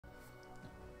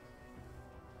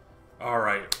All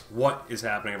right, what is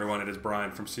happening, everyone? It is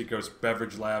Brian from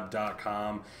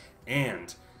SeacoastBeverageLab.com,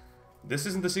 and this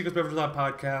isn't the Seacoast Beverage Lab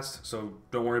podcast, so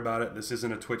don't worry about it. This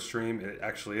isn't a Twitch stream. It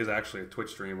actually is a Twitch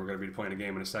stream. We're going to be playing a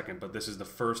game in a second, but this is the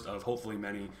first of hopefully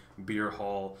many beer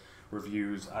hall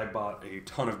reviews. I bought a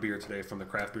ton of beer today from the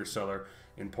craft beer cellar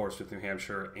in Portsmouth, New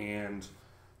Hampshire, and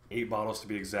 8 bottles to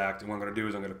be exact. And what I'm going to do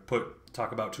is I'm going to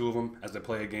talk about 2 of them as they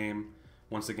play a game.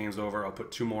 Once the game's over, I'll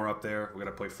put 2 more up there. We're going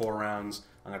to play 4 rounds.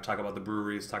 I'm going to talk about the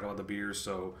breweries, talk about the beers.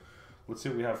 So let's see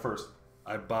what we have first.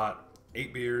 I bought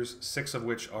 8 beers, 6 of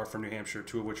which are from New Hampshire,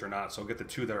 2 of which are not. So I'll get the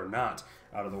 2 that are not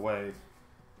out of the way.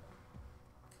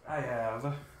 I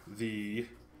have the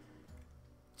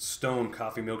Stone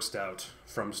Coffee Milk Stout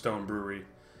from Stone Brewery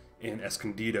in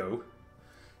Escondido,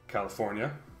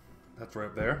 California. That's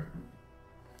right there.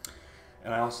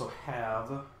 And I also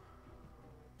have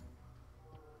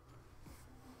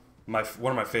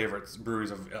one of my favorites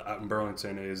breweries out in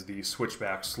Burlington is the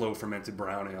Switchback Slow Fermented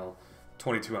Brown Ale,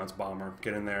 22-ounce bomber.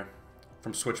 Get in there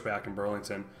from Switchback in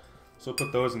Burlington. So we'll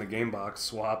put those in the game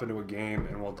box. We'll hop into a game,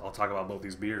 and I'll talk about both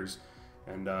these beers.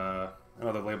 And I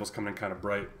know the label's coming in kind of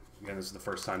bright. Again, this is the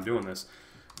first time doing this.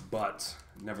 But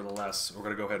nevertheless, we're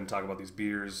going to go ahead and talk about these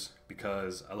beers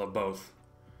because I love both.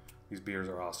 These beers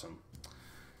are awesome.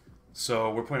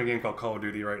 So we're playing a game called Call of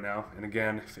Duty right now. And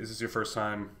again, if this is your first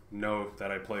time, know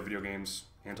that I play video games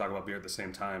and talk about beer at the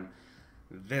same time.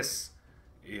 This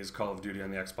is Call of Duty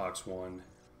on the Xbox One.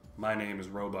 My name is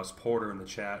Robust Porter in the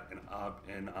chat,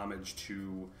 and homage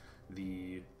to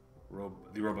the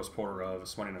Robust Porter of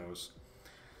Smoney Nose.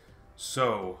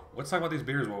 So let's talk about these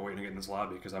beers while we're waiting to get in this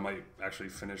lobby, because I might actually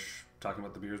finish talking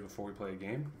about the beers before we play a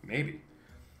game. Maybe.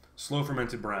 Slow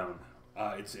Fermented Brown.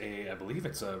 I believe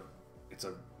it's a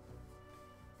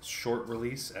short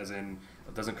release, as in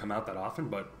it doesn't come out that often,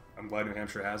 but I'm glad New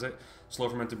Hampshire has it. Slow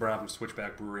Fermented Brown from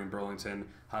Switchback Brewery in Burlington.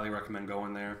 Highly recommend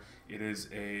going there. It is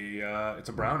it's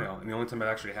a brown ale, and the only time I've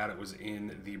actually had it was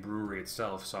in the brewery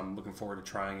itself, so I'm looking forward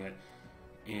to trying it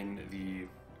in the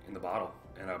bottle,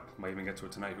 and I might even get to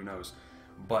it tonight, who knows.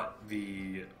 But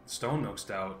the Stone Milk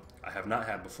Stout I have not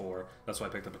had before. That's why I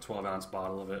picked up a 12-ounce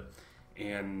bottle of it,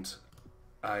 and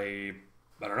I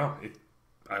don't know,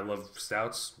 I love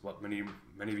stouts. What many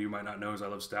of you might not know is I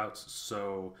love stouts.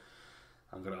 So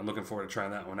I'm looking forward to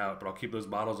trying that one out. But I'll keep those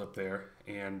bottles up there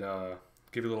and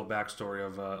give you a little backstory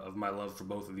of my love for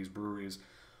both of these breweries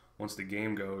once the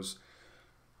game goes.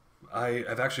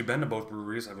 I've actually been to both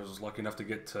breweries. I was lucky enough to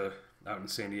get out in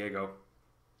San Diego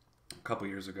a couple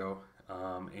years ago,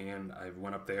 and I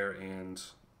went up there, and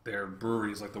their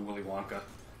brewery is like the Willy Wonka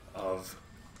of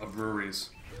breweries.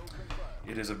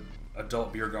 It is an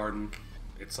adult beer garden.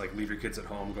 It's like leave your kids at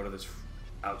home, go to this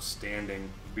outstanding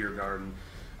beer garden.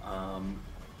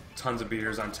 Tons of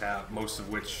beers on tap, most of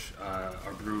which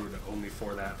are brewed only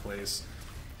for that place.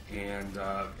 And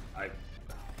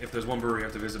if there's one brewery you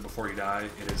have to visit before you die,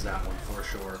 it is that one for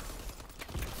sure.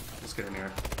 Let's get in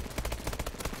here.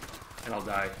 And I'll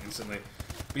die instantly.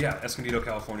 But yeah, Escondido,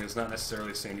 California is not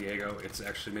necessarily San Diego. It's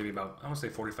actually maybe about, I want to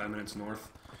say 45 minutes north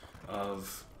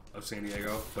of San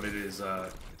Diego, but it's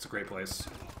a great place.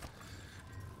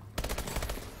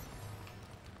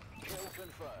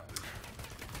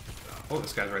 Oh,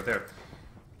 this guy's right there.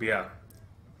 But yeah,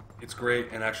 it's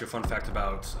great. And actually, a fun fact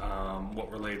about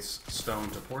what relates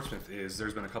Stone to Portsmouth is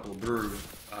there's been a couple of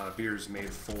beers made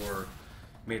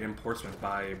in Portsmouth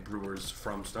by brewers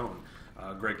from Stone.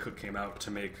 Greg Cook came out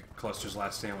to make Cluster's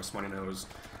Last Stand with Smoney Nose,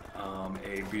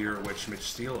 a beer which Mitch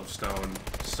Steele of Stone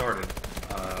started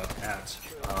at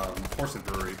Portsmouth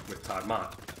Brewery with Todd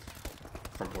Mott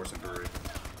from Portsmouth Brewery.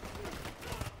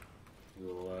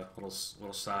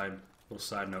 Little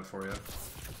side note for you.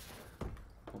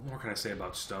 What more can I say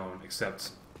about Stone,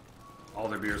 except all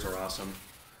their beers are awesome.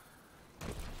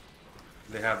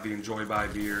 They have the Enjoy By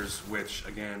beers, which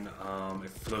again,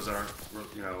 for those that aren't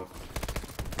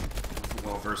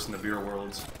well versed in the beer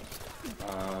world,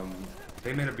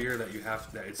 they made a beer that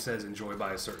it says Enjoy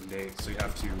By a certain date, so you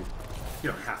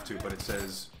don't have to, but it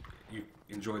says you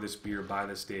enjoy this beer by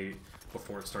this date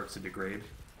before it starts to degrade.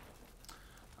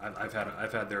 I've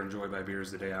had their Enjoy By beers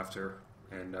the day after,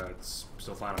 and it's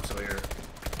still fine. I'm still here.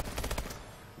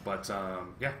 But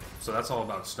yeah, so that's all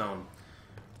about Stone.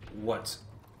 What?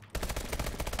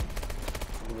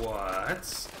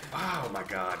 Oh my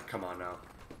God! Come on now.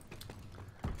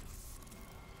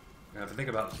 Now, if I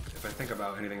think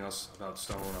about anything else about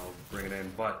Stone, I'll bring it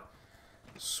in. But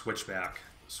Switchback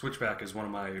is one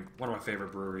of my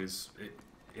favorite breweries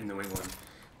in New England.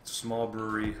 It's a small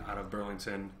brewery out of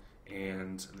Burlington,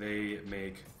 and they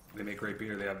make They make great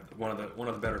beer. They have one of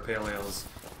the better pale ales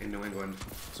in New England.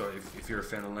 So if you're a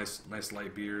fan of nice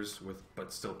light beers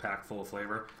but still packed full of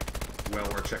flavor, well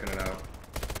worth checking it out.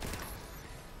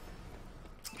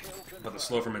 But the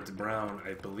slow fermented brown,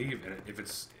 I believe, and if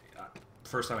it's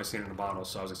first time I've seen it in a bottle,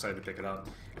 so I was excited to pick it up.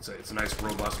 It's a nice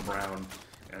robust brown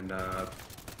and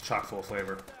chock full of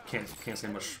flavor. Can't say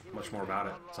much more about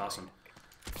it. It's awesome.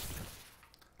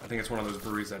 I think it's one of those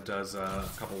breweries that does a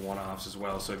couple one-offs as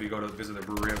well. So if you go to visit their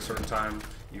brewery at a certain time,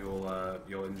 you'll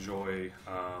enjoy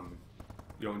a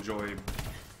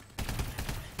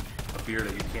beer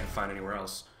that you can't find anywhere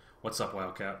else. What's up,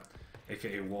 Wildcat?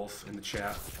 AKA Wolf in the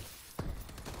chat.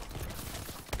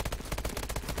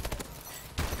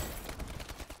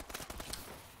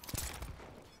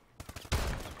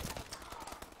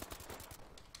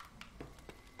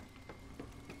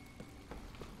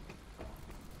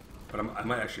 But I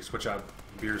might actually switch out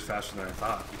beers faster than I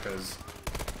thought because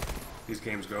these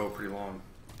games go pretty long.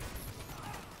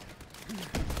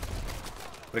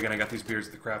 But again, I got these beers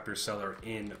at the Craft Beer Cellar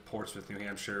in Portsmouth, New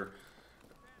Hampshire.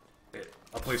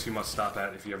 A place you must stop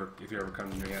at if you ever come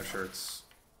to New Hampshire. It's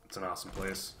an awesome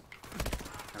place.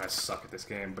 And I suck at this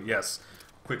game. But yes,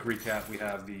 quick recap: we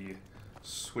have the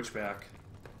Switchback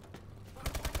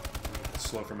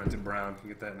slow fermented brown. Can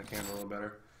you get that in the can a little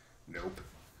better? Nope.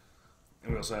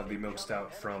 And we also have the Milk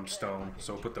Stout from Stone,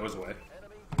 so we'll put those away.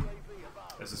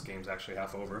 As this game's actually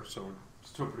half over, so it's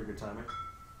still pretty good timing.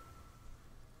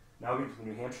 Now we get to the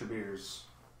New Hampshire beers.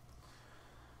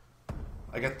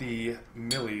 I got the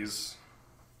Millie's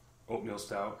Oatmeal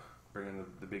Stout. Bring in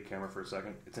the big camera for a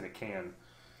second. It's in a can.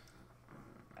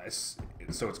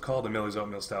 So it's called the Millie's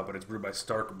Oatmeal Stout, but it's brewed by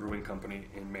Stark Brewing Company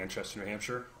in Manchester, New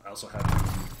Hampshire. I also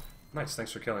have... Nice,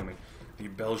 thanks for killing me. The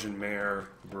Belgian Mare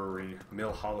Brewery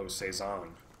Mill Hollow Saison.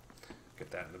 Get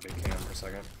that in the big can for a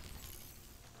second.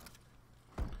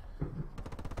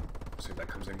 See if that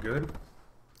comes in good.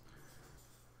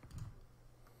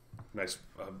 Nice,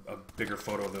 a bigger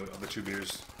photo of the two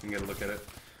beers. You can get a look at it.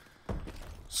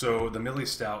 So the Millie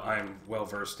Stout, I'm well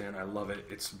versed in. I love it.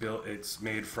 It's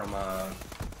made from a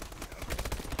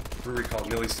brewery called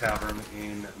Millie's Tavern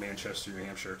in Manchester, New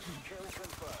Hampshire.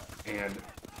 And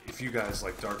if you guys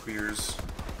like dark beers,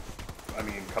 I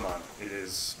mean, come on.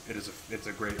 It's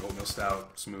a great oatmeal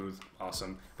stout, smooth,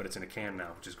 awesome, but it's in a can now,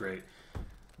 which is great.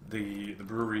 The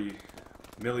brewery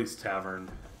Millie's Tavern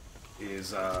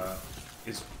is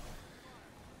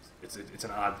it's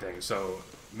an odd thing. So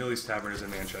Millie's Tavern is in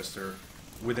Manchester.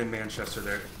 Within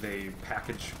Manchester, they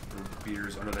package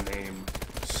beers under the name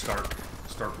Stark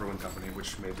Brewing Company,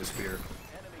 which made this beer.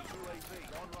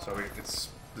 So it's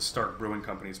the Stark Brewing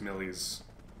Company's Millie's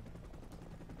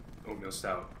Oatmeal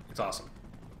Stout. It's awesome.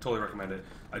 Totally recommend it.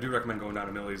 I do recommend going down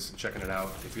to Millie's and checking it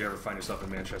out if you ever find yourself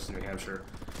in Manchester, New Hampshire.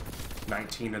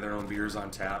 19 of their own beers on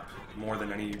tap, more than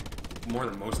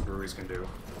most breweries can do.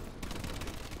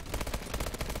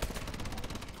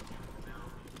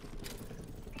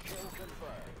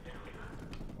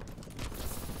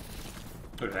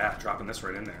 Look at that, dropping this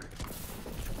right in there.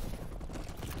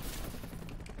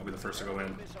 I'll be the first to go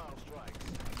in.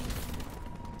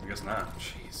 I guess not.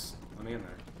 Jeez, let me in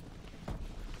there.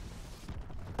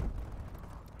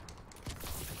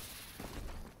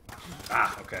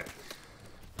 Ah, okay.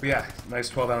 But yeah, nice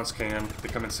 12-ounce can. They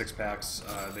come in 6-packs.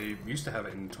 They used to have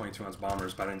it in 22-ounce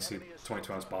bombers, but I didn't see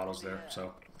 22-ounce bottles there,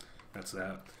 so that's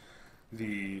that.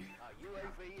 The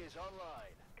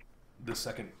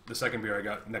second beer I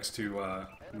got next to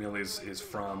Millie's is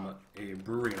from a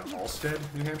brewery in Alstead,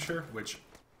 New Hampshire, which,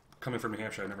 coming from New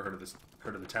Hampshire, I've never heard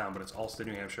of the town, but it's Alstead,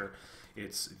 New Hampshire.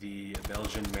 It's the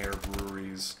Belgian Mare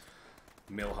Brewery's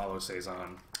Mill Hollow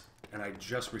Saison. And I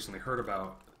just recently heard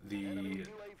about the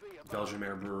Belgian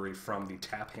Mare Brewery from the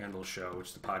Tap Handle Show, which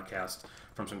is a podcast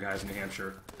from some guys in New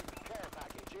Hampshire.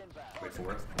 Wait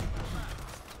for it.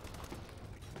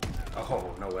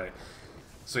 Oh, no way.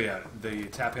 So yeah, the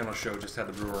Tap Handle Show just had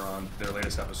the brewer on their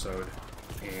latest episode,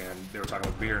 and they were talking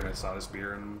about beer, and I saw this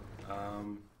beer in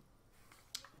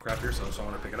Craft Beer Cellar, so I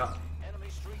want to pick it up.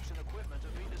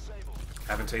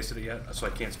 Haven't tasted it yet, so I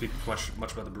can't speak much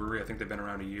about the brewery. I think they've been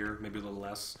around a year, maybe a little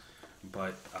less,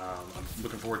 but I'm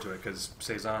looking forward to it because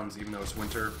saisons, even though it's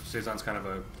winter, saison's kind of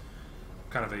a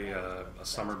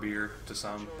summer beer to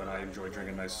some, but I enjoy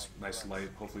drinking nice light,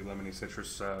 hopefully lemony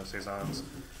citrus saisons.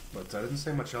 But I didn't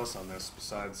say much else on this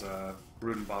besides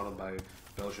brewed and bottled by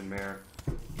Belgian Mare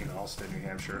in Alstead, New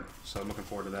Hampshire. So I'm looking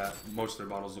forward to that. Most of their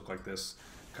bottles look like this,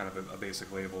 kind of a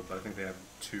basic label, but I think they have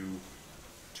two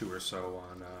or so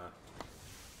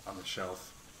on the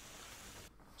shelf.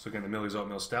 So again, the Millie's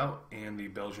Oatmeal Stout and the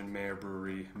Belgian Mare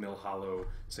Brewery Mill Hollow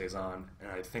Saison.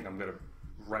 And I think I'm gonna,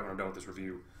 right when I'm done with this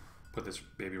review, put this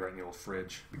baby right in the old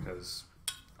fridge because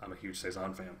I'm a huge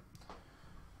Saison fan.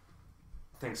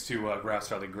 Thanks to Grass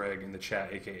Valley Greg in the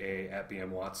chat, aka at BM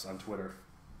Watts on Twitter.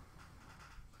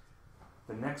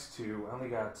 The next two, I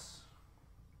got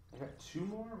 2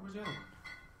 more. Where's the other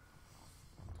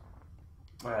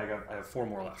one? I have 4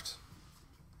 more left.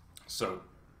 So,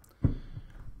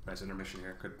 nice intermission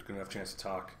here. Good enough chance to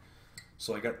talk.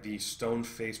 So I got the Stone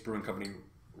Face Brewing Company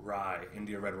Rye,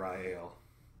 India Red Rye Ale.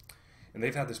 And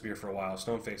they've had this beer for a while.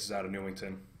 Stone Face is out of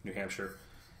Newington, New Hampshire,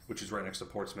 which is right next to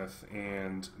Portsmouth.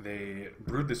 And they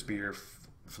brewed this beer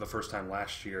for the first time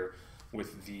last year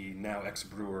with the now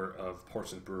ex-brewer of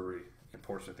Portsmouth Brewery in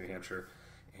Portsmouth, New Hampshire.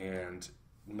 And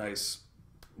nice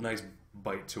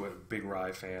bite to it. Big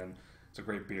rye fan. It's a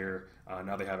great beer.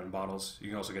 Now they have it in bottles. You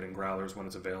can also get it in growlers when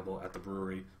it's available at the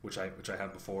brewery, which I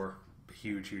had before.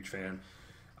 Huge fan.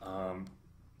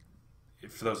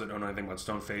 For those that don't know anything about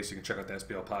Stone Face, you can check out the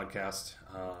SPL podcast,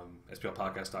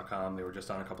 splpodcast.com. They were just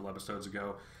on a couple episodes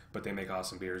ago, but they make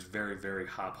awesome beers. Very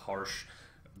hop harsh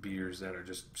beers that are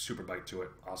just super bite to it.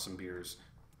 Awesome beers.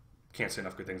 Can't say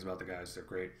enough good things about the guys. They're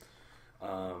great.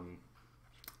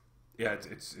 Yeah,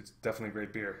 it's definitely a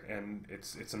great beer, and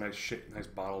it's a nice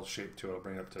bottle shape to it. I'll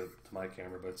bring it up to my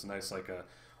camera, but it's a nice like a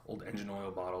old engine oil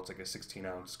bottle. It's like a 16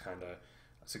 ounce kind of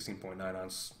 16.9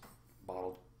 ounce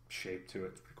bottle shape to it.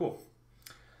 It's pretty cool.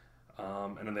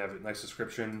 And then they have a nice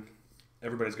description.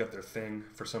 Everybody's got their thing.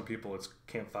 For some people, it's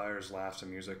campfires, laughs, and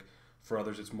music. For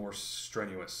others, it's more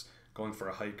strenuous, going for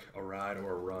a hike, a ride,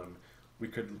 or a run. We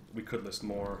could list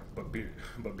more, but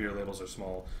beer labels are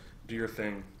small. Do your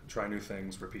thing, try new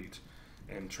things, repeat,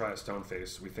 and try a Stone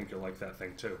Face. We think you'll like that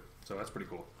thing too. So that's pretty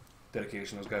cool.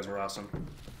 Dedication. Those guys were awesome.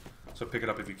 So pick it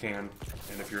up if you can,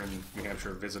 and if you're in New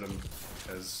Hampshire, visit them,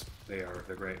 as they're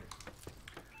great.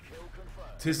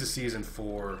 'Tis the season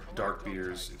for dark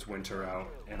beers. It's winter out,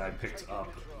 and I picked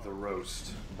up the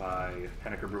Roast by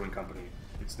Henniker Brewing Company.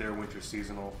 It's their winter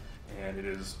seasonal, and it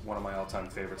is one of my all-time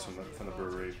favorites from the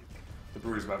brewery. The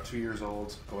brewery is about 2 years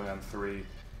old, going on 3.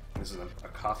 And this is a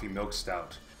coffee milk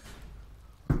stout.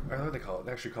 Or what do they call it?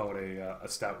 They actually call it a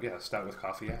stout. Yeah, a stout with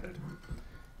coffee added.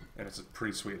 And it's a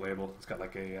pretty sweet label. It's got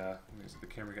like a, is the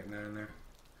camera getting that in there?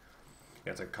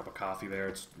 Yeah, it's like a cup of coffee there.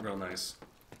 It's real nice.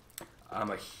 I'm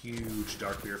a huge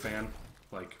dark beer fan.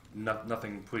 Like,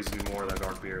 nothing pleases me more than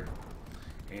dark beer.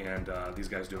 And these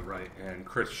guys do it right. And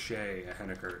Chris Shea at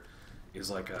Henniker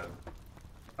is like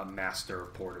a master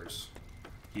of porters.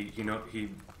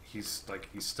 He's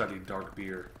studied dark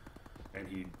beer, and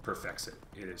he perfects it.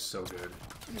 It is so good.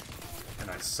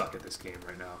 And I suck at this game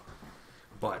right now.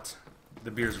 But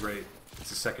the beer's great. It's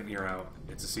the second year out.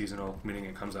 It's a seasonal, meaning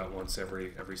it comes out once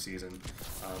every season.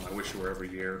 I wish it were every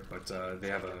year, but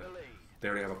they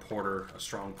already have a porter, a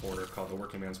strong porter called the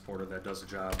Working Man's Porter that does the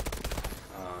job,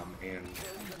 and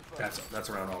that's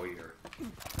around all year.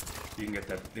 You can get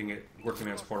Working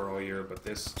Man's Porter all year, but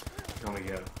this you can only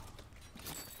get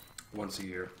once a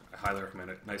year. I highly recommend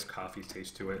it. Nice coffee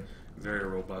taste to it. Very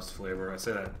robust flavor. I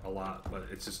say that a lot, but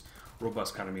it's just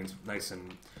robust kind of means nice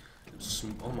and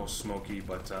almost smoky,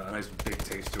 but a nice big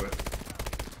taste to it.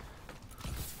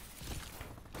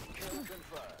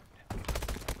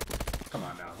 Come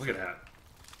on now, look at that.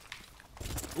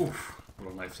 Oof,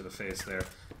 little knife to the face there.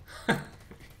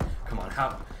 Come on,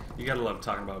 you gotta love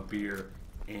talking about beer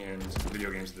and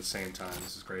video games at the same time.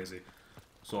 This is crazy.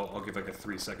 So I'll give like a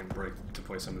 3-second break to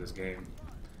play some of this game,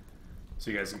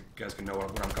 so you guys can know where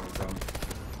I'm coming from.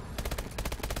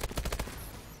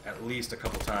 At least a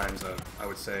couple times, I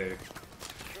would say a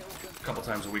couple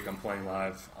times a week, I'm playing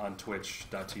live on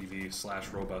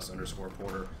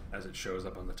twitch.tv/robust_porter as it shows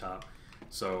up on the top.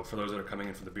 So for those that are coming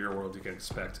in for the beer world, you can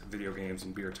expect video games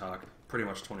and beer talk pretty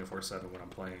much 24/7 when I'm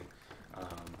playing.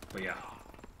 But yeah,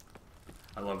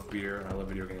 I love beer and I love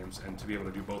video games, and to be able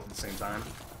to do both at the same time,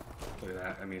 look at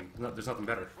that. I mean, there's nothing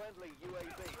better.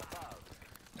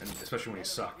 And especially when you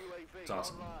suck, it's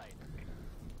awesome.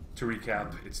 To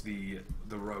recap, it's the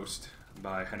Roast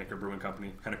by Henniker Brewing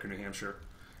Company, Henniker, New Hampshire,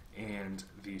 and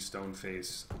the Stone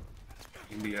Face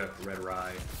India Red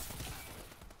Rye.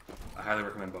 I highly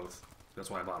recommend both. That's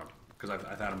why I bought them, because I've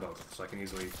had them both, so I can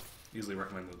easily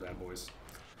recommend those bad boys.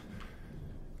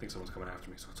 I think someone's coming after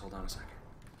me, so let's hold on a second.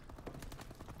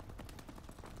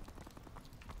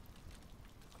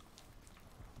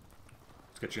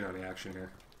 Let's get you in on the action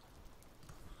here.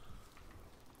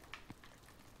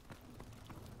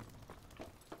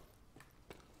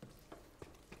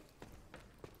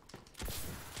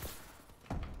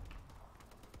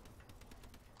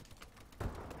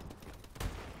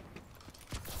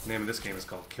 The name of this game is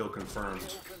called Kill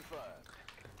Confirmed.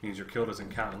 Means your kill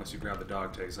doesn't count unless you grab the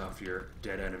dog tags off your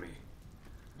dead enemy.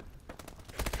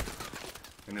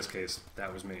 In this case,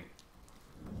 that was me.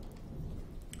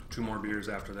 2 more beers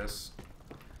after this,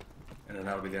 and then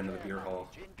that'll be the end of the beer haul.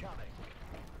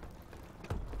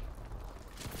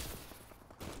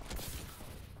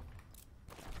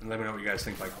 And let me know what you guys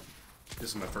think. Like, this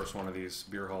is my first one of these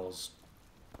beer hauls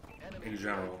in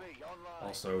general.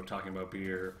 Also talking about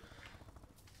beer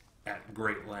at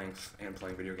great length and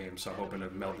playing video games, so I'm hoping to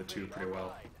meld the two pretty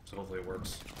well. So hopefully it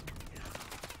works.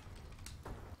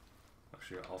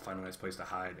 Actually, I'll find a nice place to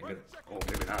hide and get. Oh,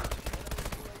 maybe not.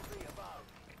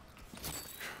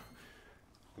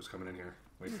 Who's coming in here?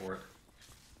 Wait for it.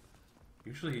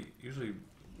 Usually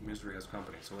Misery has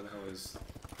company. So where the hell is?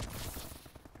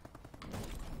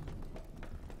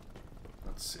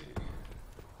 Let's see.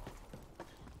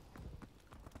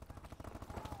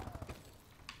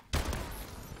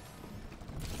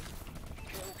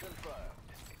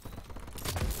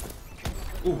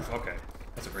 Oof, okay.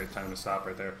 That's a great time to stop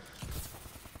right there.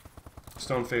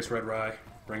 Stoneface Red Rye,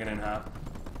 bring it in hot.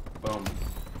 Boom.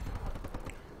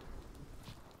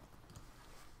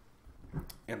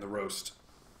 And the roast,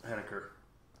 Henniker.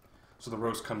 So the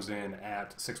roast comes in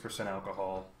at 6%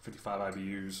 alcohol, 55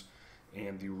 IBUs,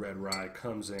 and the red rye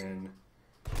comes in.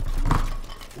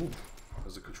 Ooh,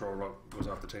 as the control goes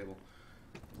off the table.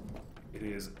 It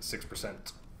is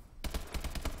 6%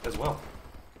 as well.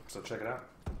 So check it out.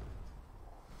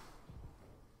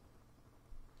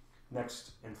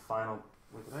 Next and final,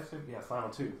 wait, did I say? Yeah, final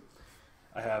 2.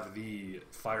 I have the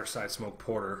Fireside Smoke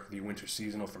Porter, the winter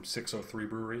seasonal from 603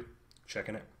 Brewery.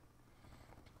 Checking it.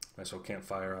 Nice little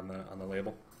campfire on the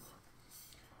label.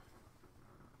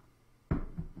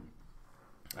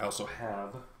 I also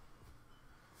have,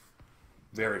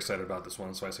 very excited about this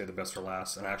one, so I say the best for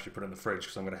last, and I actually put it in the fridge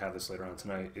because I'm going to have this later on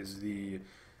tonight, is the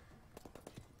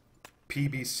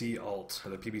PBC Alt,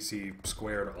 or the PBC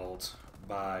Squared Alt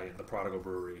by the Prodigal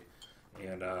Brewery.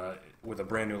 And with a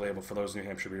brand new label for those New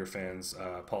Hampshire beer fans,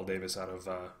 Paul Davis out of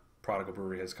Prodigal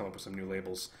Brewery has come up with some new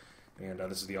labels. And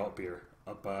this is the Alt beer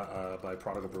up by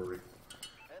Prodigal Brewery.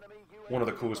 One of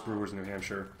the coolest brewers in New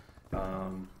Hampshire,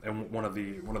 and one of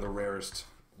the rarest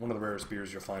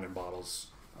beers you'll find in bottles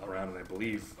around. And I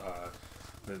believe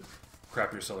the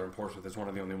craft beer seller in Portsmouth is one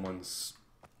of the only ones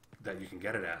that you can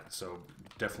get it at. So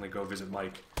definitely go visit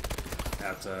Mike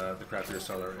at the craft beer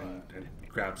cellar and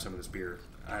grab some of this beer.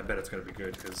 I bet it's going to be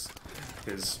good because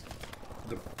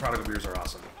the Prodigal beers are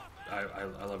awesome.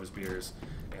 I love his beers,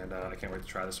 and I can't wait to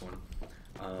try this one.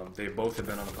 They both have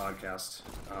been on the podcast,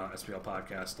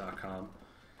 splpodcast.com.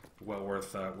 Well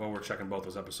worth checking both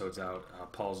those episodes out.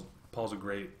 Paul's a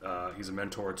great. He's a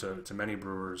mentor to many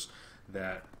brewers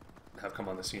that have come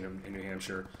on the scene in New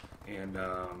Hampshire, and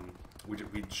we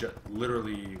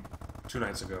literally 2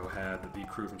 nights ago had the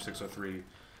crew from 603.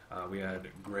 We had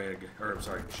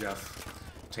Jeff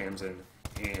Tamsin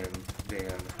and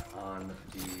Dan on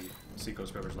the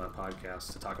Seacoast Beverage Lab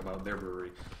podcast to talk about their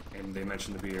brewery, and they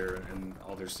mentioned the beer and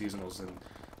all their seasonals, and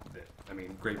I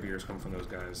mean, great beers come from those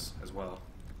guys as well.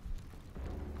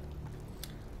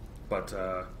 But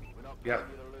yeah,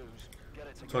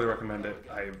 totally recommend it.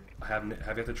 I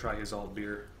have yet to try his alt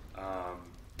beer.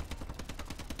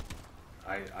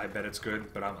 I bet it's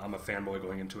good, but I'm a fanboy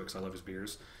going into it because I love his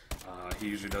beers. He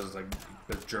usually does like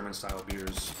the German style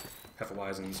beers,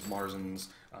 Hefeweizens, Marzens,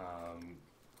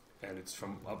 and it's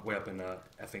from way up in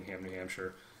Effingham, New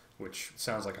Hampshire, which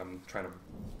sounds like I'm trying to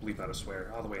bleep out a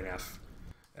swear, all the way in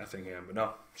Effingham, but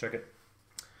no, check it.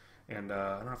 And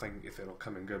I don't know if it'll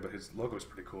come in good, but his logo is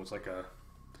pretty cool. It's like a,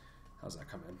 how's that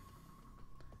come in?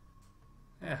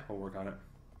 Yeah, we'll work on it.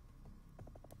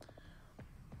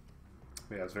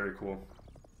 But yeah, it's very cool.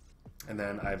 And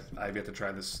then I've yet to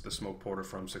try the smoked porter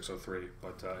from 603,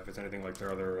 but if it's anything like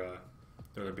their other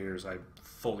beers, I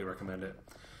fully recommend it.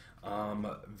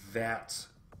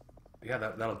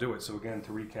 That'll do it. So again,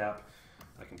 to recap,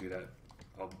 I can do that.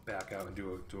 I'll back out and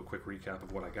do a quick recap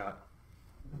of what I got.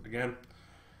 Again,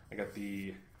 I got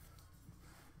the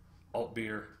alt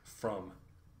beer from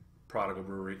Prodigal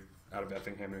Brewery out of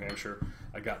Effingham, New Hampshire.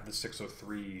 I got the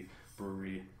 603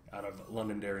 Brewery out of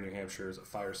Londonderry, New Hampshire's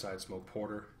Fireside Smoke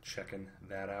Porter. Checking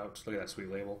that out. Just look at that sweet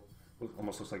label.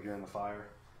 Almost looks like you're in the fire.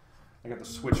 I got the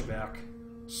Switchback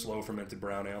Slow Fermented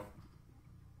Brown Ale.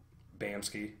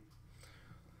 Bamski.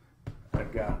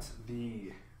 I've got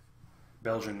the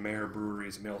Belgian Mare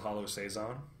Brewery's Mill Hollow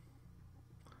Saison.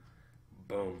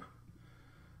 Boom.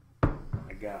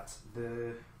 I got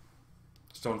the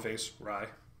Stoneface Rye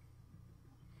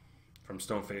from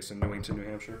Stoneface in Newington, New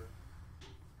Hampshire.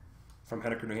 From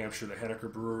Henniker, New Hampshire, the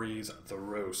Henniker Brewery's The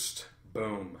Roast.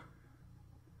 Boom.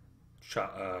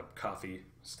 Coffee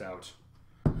Stout.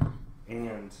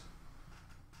 And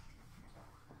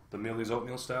the Millie's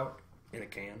Oatmeal Stout in a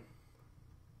can.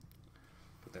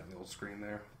 Put that in the old screen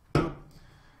there. And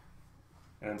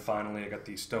then finally, I got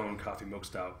the Stone Coffee Milk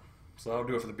Stout. So that'll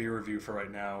do it for the beer review for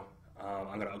right now.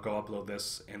 I'm going to go upload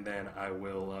this, and then I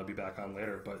will be back on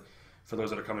later. But for those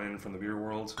that are coming in from the beer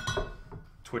world,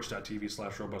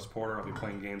 twitch.tv/RobustPorter. I'll be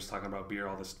playing games, talking about beer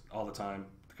all the time,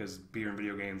 because beer and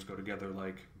video games go together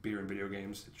like beer and video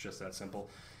games. It's just that simple.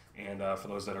 And for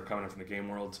those that are coming in from the game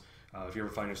world, if you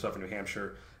ever find yourself in New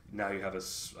Hampshire, now you have a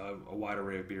wide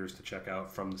array of beers to check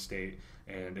out from the state.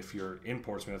 And if you're in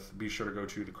Portsmouth, be sure to go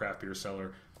to the Craft Beer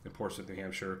Cellar in Portsmouth, New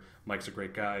Hampshire. Mike's a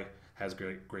great guy, has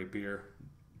great beer.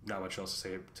 Not much else to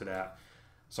say to that.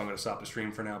 So I'm going to stop the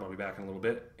stream for now, but I'll be back in a little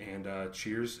bit. And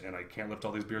cheers. And I can't lift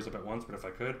all these beers up at once, but if I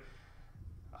could,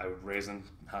 I would raise them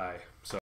high. So